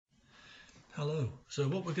Hello. So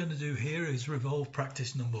what we're going to do here is Revolve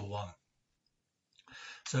Practice number 1.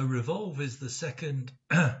 So Revolve is the second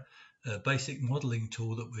basic modeling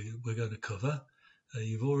tool that we're going to cover.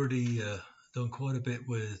 You've already done quite a bit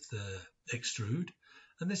with Extrude,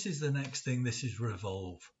 and this is the next thing. This is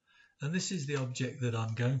Revolve, and this is the object that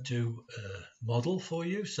I'm going to model for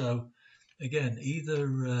you. So again,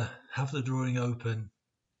 either have the drawing open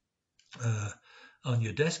on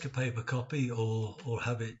your desk, a paper copy, or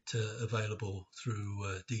have it available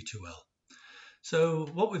through D2L. So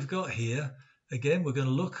what we've got here, again, we're going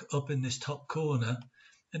to look up in this top corner,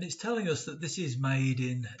 and it's telling us that this is made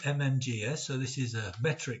in MMGS, so this is a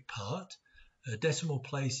metric part, decimal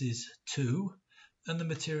place is 2, and the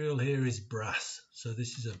material here is brass, so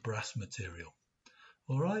this is a brass material.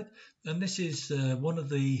 All right, and this is one of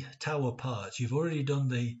the tower parts. You've already done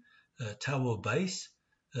the tower base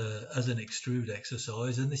as an extrude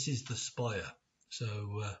exercise, and this is the spire.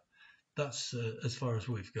 So that's as far as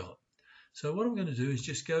we've got. So what I'm going to do is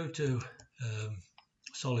just go to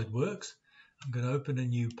SolidWorks. I'm going to open a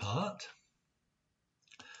new part,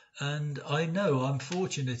 and I know I'm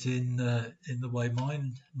fortunate in the way my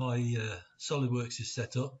SolidWorks is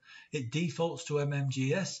set up. It defaults to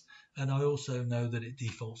MMGS, and I also know that it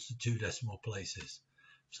defaults to 2 decimal places,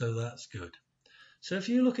 so that's good. So if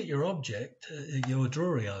you look at your object, your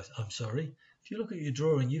drawing, I'm sorry, if you look at your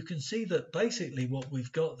drawing, you can see that basically what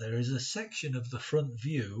we've got there is a section of the front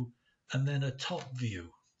view and then a top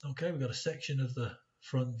view. Okay, we've got a section of the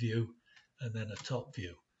front view and then a top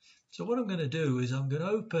view. So what I'm going to do is I'm going to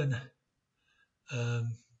open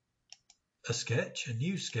a sketch, a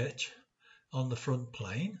new sketch on the front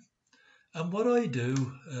plane. And what I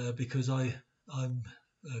do, because I'm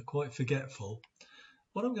quite forgetful,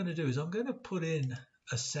 what I'm going to do is I'm going to put in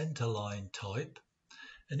a center line type,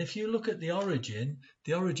 and if you look at the origin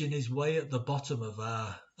is way at the bottom of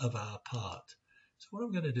our part. So what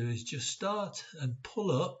I'm going to do is just start and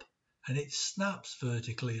pull up, and it snaps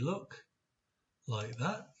vertically, look, like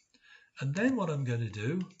that. And then what I'm going to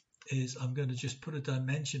do is I'm going to just put a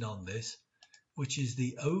dimension on this, which is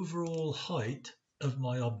the overall height of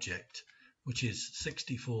my object, which is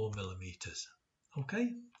 64 millimeters.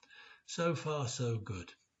 Okay. So far, so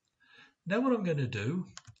good. Now what I'm going to do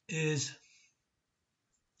is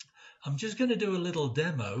I'm just going to do a little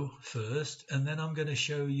demo first, and then I'm going to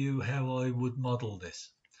show you how I would model this.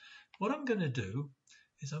 What I'm going to do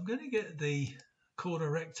is I'm going to get the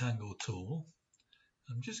corner rectangle tool.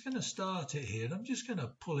 I'm just going to start it here, and I'm just going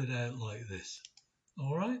to pull it out like this.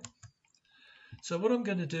 All right. So what I'm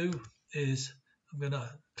going to do is I'm going to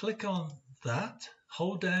click on that,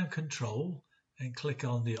 hold down Control, and click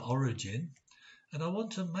on the origin, and I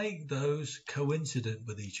want to make those coincident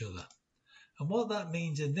with each other. And what that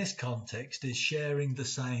means in this context is sharing the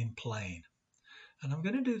same plane. And I'm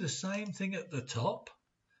going to do the same thing at the top,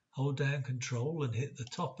 hold down Control and hit the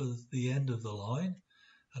top of the end of the line,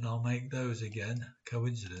 and I'll make those again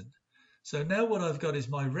coincident. So now what I've got is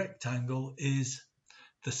my rectangle is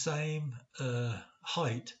the same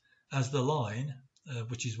height as the line,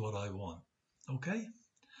 which is what I want. Okay.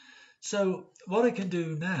 So what I can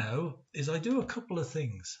do now is I do a couple of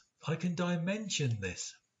things. I can dimension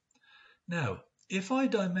this. Now, if I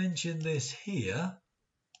dimension this here,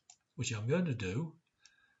 which I'm going to do,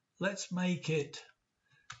 let's make it,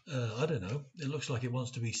 I don't know, it looks like it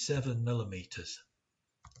wants to be 7 millimeters.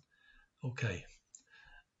 Okay.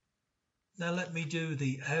 Now let me do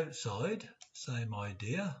the outside, same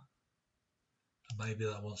idea. Maybe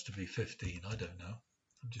that wants to be 15, I don't know.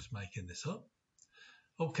 I'm just making this up.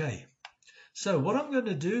 Okay, so what I'm going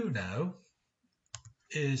to do now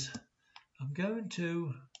is I'm going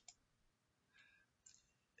to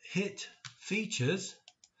hit Features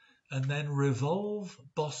and then Revolve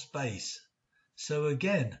Boss Base. So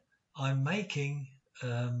again, I'm making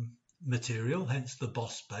material, hence the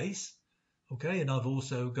boss base. Okay, and I've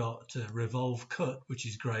also got Revolve Cut, which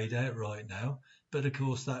is grayed out right now, but of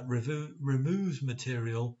course that removes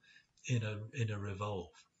material in a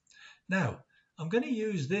revolve. Now, I'm going to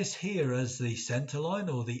use this here as the center line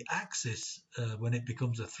or the axis when it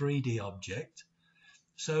becomes a 3D object.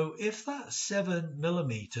 So if that's 7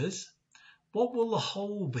 millimeters, what will the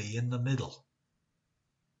hole be in the middle?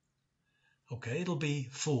 Okay, it'll be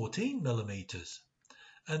 14 millimeters.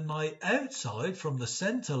 And my outside from the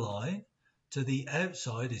center line to the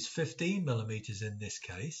outside is 15 millimeters in this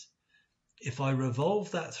case. If I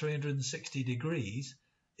revolve that 360 degrees,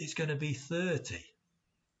 it's going to be 30.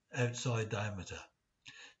 Outside diameter.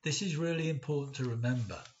 This is really important to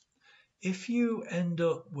remember. If you end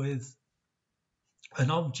up with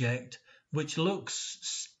an object which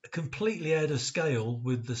looks completely out of scale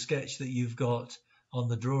with the sketch that you've got on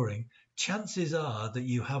the drawing, chances are that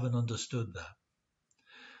you haven't understood that.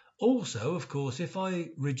 Also, of course, if I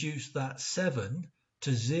reduce that 7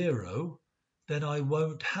 to 0, then I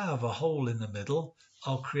won't have a hole in the middle.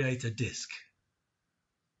 I'll create a disk.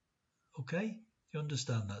 Okay, you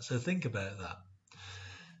understand that? So think about that.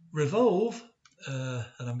 Revolve, and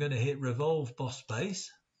I'm going to hit Revolve Boss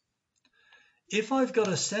Base. If I've got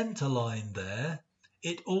a center line there,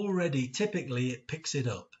 it already, typically, it picks it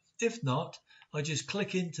up. If not, I just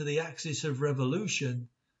click into the axis of revolution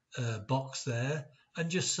box there and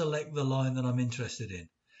just select the line that I'm interested in.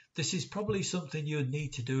 This is probably something you would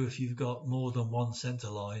need to do if you've got more than one center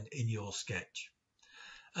line in your sketch.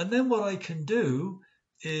 And then what I can do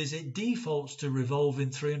is it defaults to revolve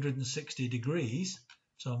in 360 degrees.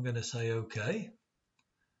 So I'm going to say OK.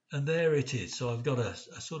 And there it is. So I've got a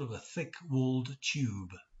sort of a thick walled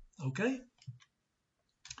tube. OK.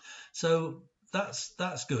 So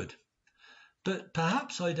that's good. But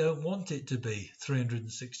perhaps I don't want it to be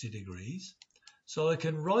 360 degrees. So I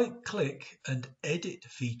can right click and edit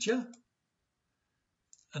feature.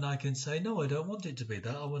 And I can say, no, I don't want it to be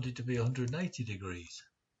that. I want it to be 180 degrees.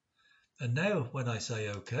 And now when I say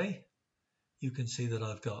OK, you can see that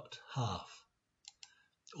I've got half.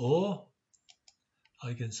 Or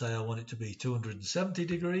I can say I want it to be 270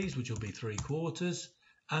 degrees, which will be 3/4,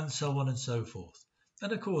 and so on and so forth.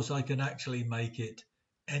 And of course, I can actually make it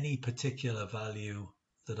any particular value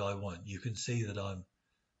that I want. You can see that I'm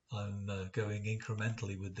going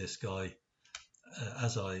incrementally with this guy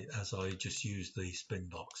as I just use the spin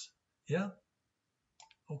box. Yeah.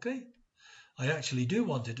 Okay. I actually do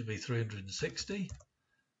want it to be 360,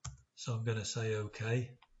 so I'm going to say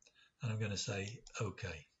OK, and I'm going to say OK.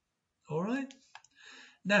 All right.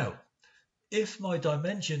 Now, if my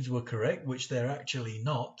dimensions were correct, which they're actually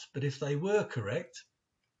not, but if they were correct,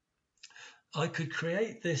 I could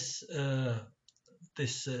create this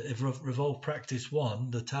Revolve Practice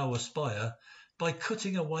 1, the tower spire, by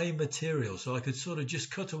cutting away material. So I could sort of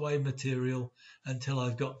just cut away material until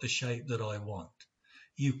I've got the shape that I want.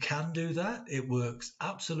 You can do that. It works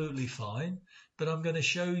absolutely fine. But I'm going to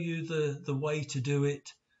show you the way to do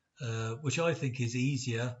it, which I think is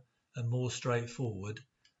easier and more straightforward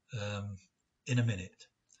in a minute.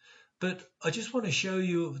 But I just want to show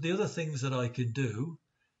you the other things that I can do.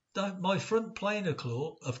 My front plane, of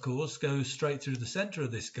course, goes straight through the center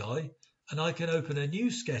of this guy, and I can open a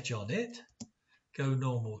new sketch on it, go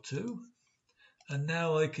normal 2, and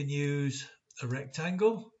now I can use a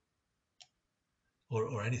rectangle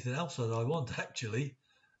or anything else that I want, actually.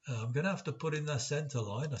 I'm going to have to put in the center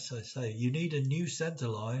line. As I say, you need a new center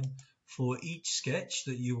line for each sketch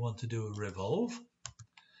that you want to do a revolve.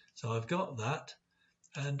 So I've got that,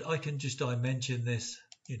 and I can just dimension this,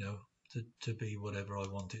 you know, to be whatever I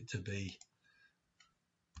want it to be.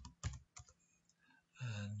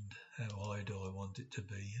 And how high do I want it to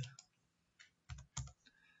be?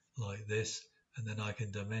 Like this. And then I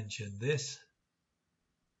can dimension this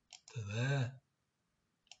to there.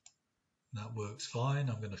 That works fine.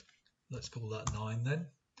 Let's call that 9 then.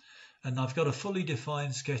 And I've got a fully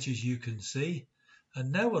defined sketch, as you can see.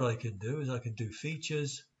 And now what I can do is I can do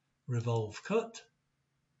features, revolve cut.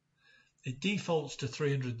 It defaults to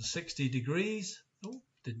 360 degrees. Oh,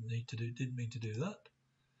 didn't mean to do that.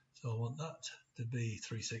 So I want that to be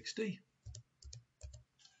 360.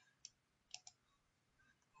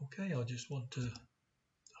 Okay, I just want to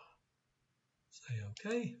say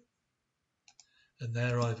OK. And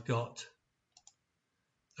there I've got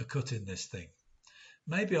a cut in this thing.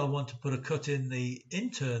 Maybe I want to put a cut in the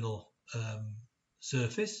internal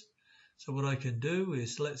surface. So what I can do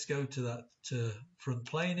is, let's go to that front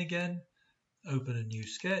plane again, open a new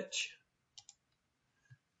sketch.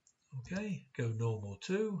 Okay, go normal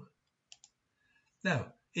 2.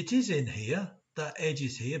 Now, it is in here, that edge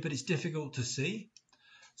is here, but it's difficult to see.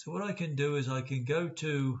 So what I can do is I can go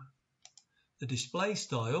to the display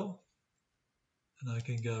style, and I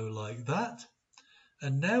can go like that.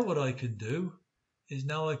 And now what I can do is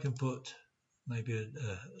now I can put maybe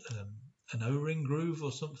an O-ring groove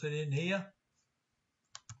or something in here.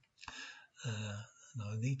 And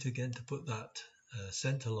I need to again to put that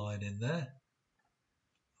center line in there.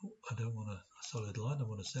 Oh, I don't want a solid line, I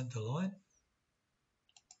want a center line.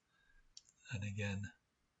 And again,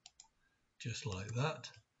 just like that.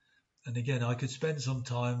 And again, I could spend some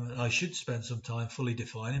time, I should spend some time fully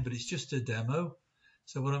defining, but it's just a demo.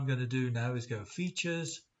 So what I'm going to do now is go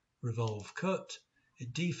features, revolve cut.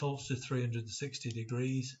 It defaults to 360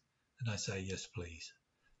 degrees, and I say yes, please.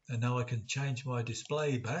 And now I can change my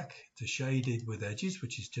display back to shaded with edges,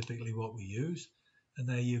 which is typically what we use. And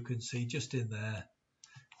there you can see just in there,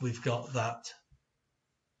 we've got that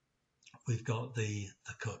we've got the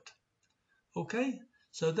cut. Okay,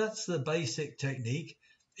 so that's the basic technique.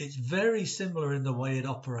 It's very similar in the way it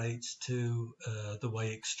operates to the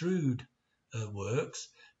way extrude works,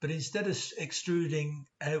 but instead of extruding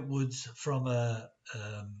outwards from a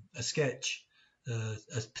sketch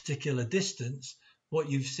a particular distance, what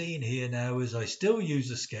you've seen here now is I still use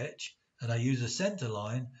a sketch and I use a center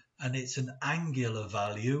line, and it's an angular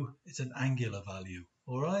value. It's an angular value.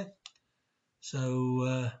 All right.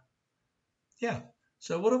 So yeah.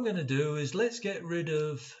 So what I'm going to do is let's get rid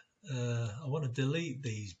of. I want to delete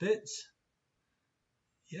these bits.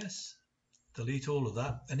 Yes, delete all of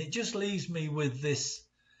that, and it just leaves me with this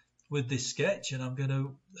sketch, and I'm going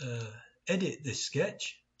to edit this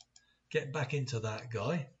sketch. Get back into that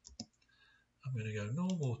guy. I'm going to go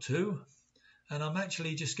normal 2, and I'm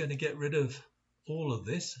actually just going to get rid of all of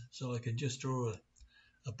this, so I can just draw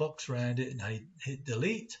a box around it and hit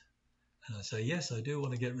delete, and I say yes, I do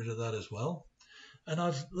want to get rid of that as well. And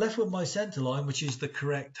I've left with my center line, which is the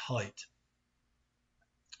correct height.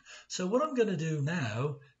 So what I'm going to do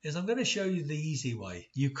now is I'm going to show you the easy way.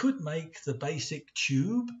 You could make the basic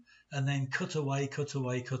tube and then cut away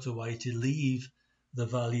to leave the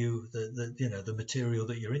value, the material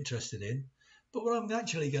that you're interested in. But what I'm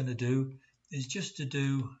actually going to do is just to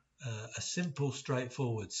do a simple,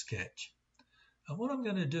 straightforward sketch. And what I'm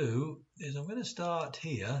going to do is I'm going to start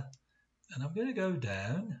here, and I'm going to go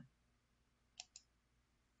down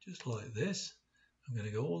just like this. I'm going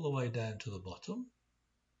to go all the way down to the bottom.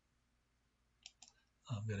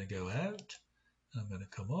 I'm going to go out, and I'm going to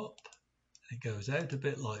come up. It goes out a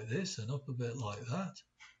bit like this and up a bit like that,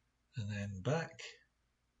 and then back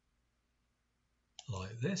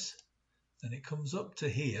like this. Then it comes up to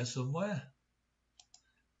here somewhere,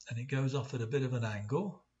 and it goes off at a bit of an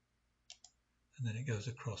angle, and then it goes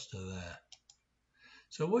across to there.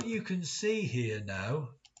 So what you can see here now,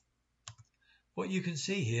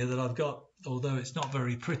 that I've got, although it's not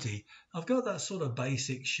very pretty, I've got that sort of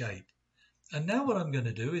basic shape. And now what I'm going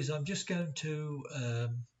to do is I'm just going to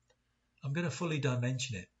fully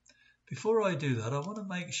dimension it. Before I do that, I want to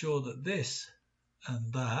make sure that this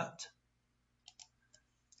and that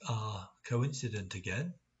are coincident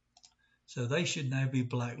again. So they should now be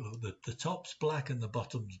black. Look, the top's black and the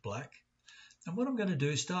bottom's black. And what I'm going to do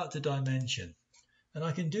is start to dimension. And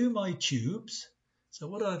I can do my tubes. So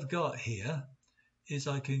what I've got here is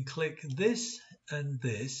I can click this and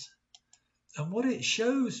this. And what it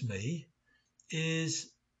shows me is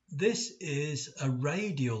this is a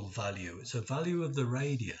radial value. It's a value of the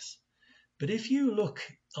radius. But if you look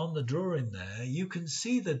on the drawing there, you can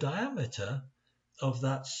see the diameter of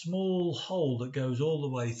that small hole that goes all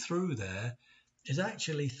the way through there is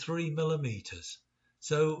actually 3 millimeters.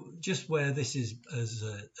 So just where this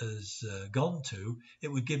has gone to, it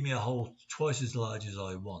would give me a hole twice as large as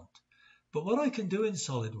I want. But what I can do in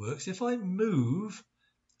SolidWorks, if I move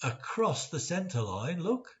across the center line,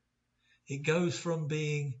 look, it goes from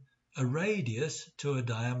being a radius to a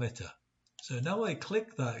diameter. So now I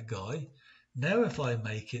click that guy. Now if I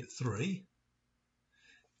make it 3,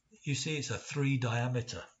 you see it's a 3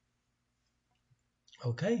 diameter.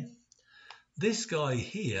 Okay. This guy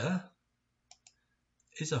here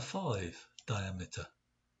is a 5 diameter.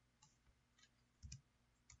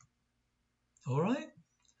 All right.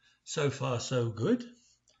 So far so good.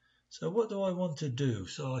 So what do I want to do?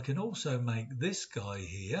 So I can also make this guy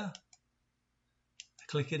here.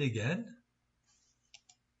 Click it again.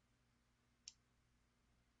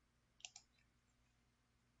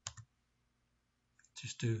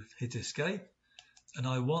 Just hit escape. And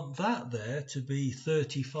I want that there to be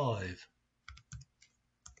 35.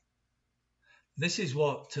 This is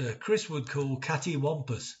what Chris would call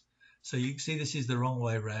cattywampus. So you can see this is the wrong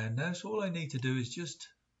way around now. So all I need to do is just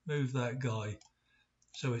move that guy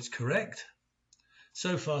so it's correct.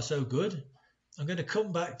 So far so good. I'm going to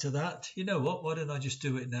come back to that. You know what? Why don't I just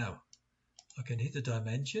do it now? I can hit the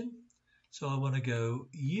dimension. So I want to go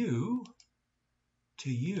U to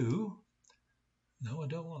U. No, I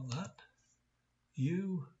don't want that.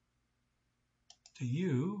 U to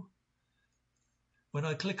U. When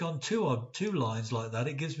I click on two lines like that,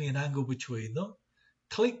 it gives me an angle between them.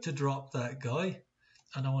 Click to drop that guy,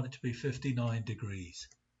 and I want it to be 59 degrees.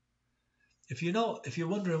 If you're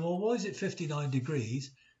wondering, well, why is it 59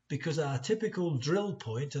 degrees? Because our typical drill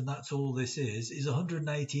point, and that's all this is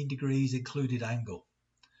 118 degrees included angle.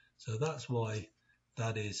 So that's why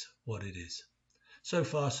that is what it is. So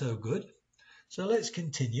far, so good. So let's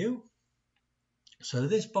continue. So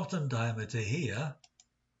this bottom diameter here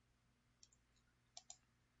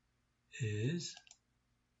is,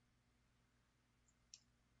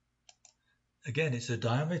 again, it's a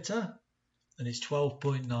diameter, and it's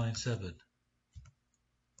 12.97.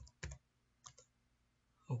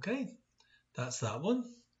 Okay, that's that one.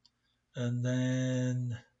 And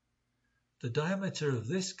then the diameter of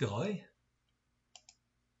this guy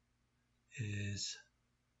is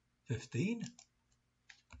 15.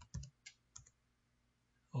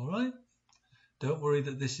 All right, don't worry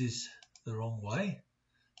that this is the wrong way.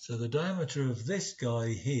 So the diameter of this guy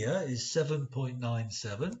here is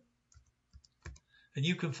 7.97. And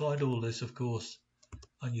you can find all this, of course,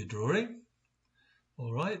 on your drawing.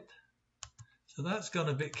 All right, so that's gone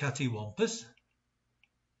a bit cattywampus.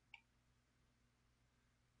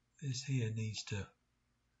 This here needs to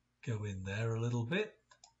go in there a little bit.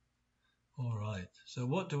 All right, so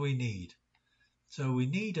what do we need? So we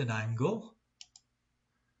need an angle.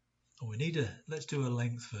 We need let's do a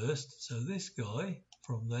length first. So this guy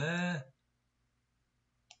from there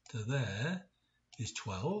to there is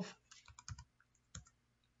 12.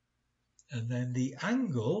 And then the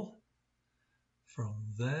angle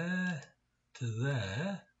from there to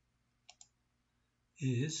there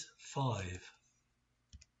is 5.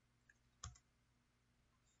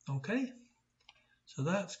 Okay, so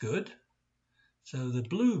that's good. So the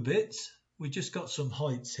blue bits, we just got some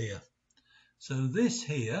heights here. So this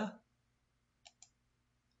here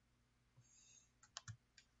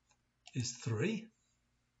is 3.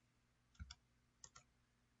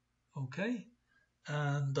 Okay,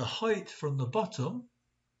 and the height from the bottom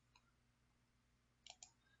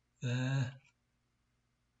there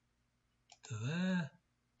to there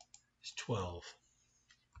is 12.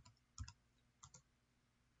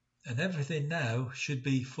 And everything now should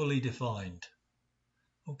be fully defined.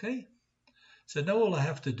 Okay, so now all I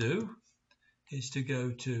have to do is to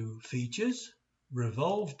go to Features,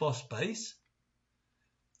 Revolve Boss Base.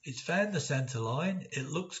 It's found the center line, it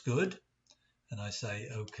looks good, and I say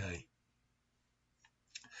OK.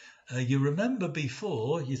 You remember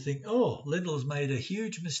before, you think, oh, Lyndall's made a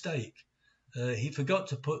huge mistake. He forgot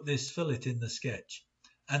to put this fillet in the sketch,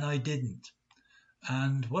 and I didn't.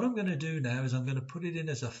 And what I'm going to do now is I'm going to put it in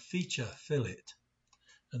as a feature fillet.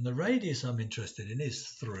 And the radius I'm interested in is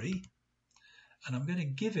 3. And I'm going to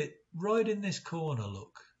give it right in this corner,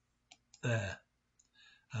 look, there.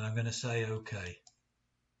 And I'm going to say OK.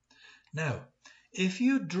 Now, if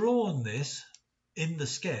you'd drawn this in the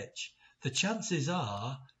sketch, the chances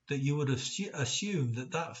are that you would have assumed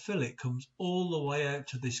that that fillet comes all the way out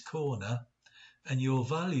to this corner, and your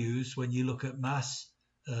values, when you look at mass,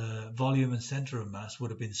 volume and center of mass,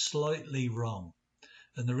 would have been slightly wrong.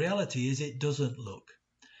 And the reality is it doesn't look.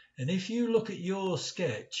 And if you look at your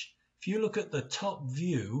sketch, if you look at the top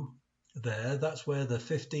view there, that's where the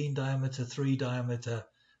 15 diameter, 3 diameter,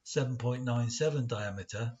 7.97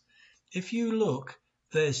 diameter, if you look,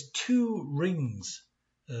 there's 2 rings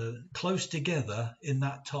close together in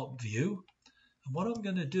that top view. And what I'm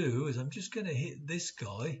going to do is I'm just going to hit this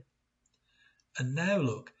guy. And now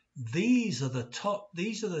look, these are the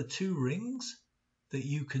 2 rings that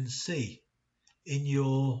you can see in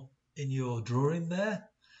your drawing there.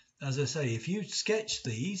 As I say, if you sketch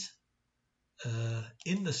these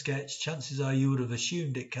in the sketch, chances are you would have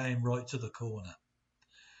assumed it came right to the corner.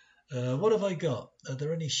 What have I got? Are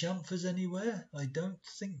there any chamfers anywhere? I don't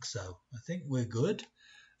think so. I think we're good.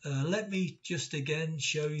 Let me just again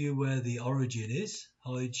show you where the origin is.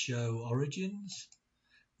 Hide show origins.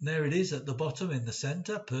 There it is at the bottom in the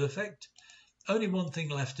center. Perfect. Only one thing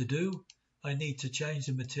left to do. I need to change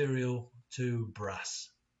the material to brass.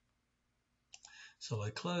 So I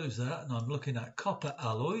close that and I'm looking at copper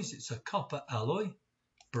alloys. It's a copper alloy.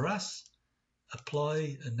 Brass.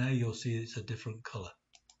 Apply, and now you'll see it's a different color.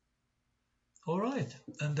 All right,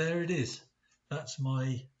 and there it is. That's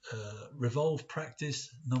my Revolve Practice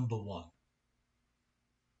number 1.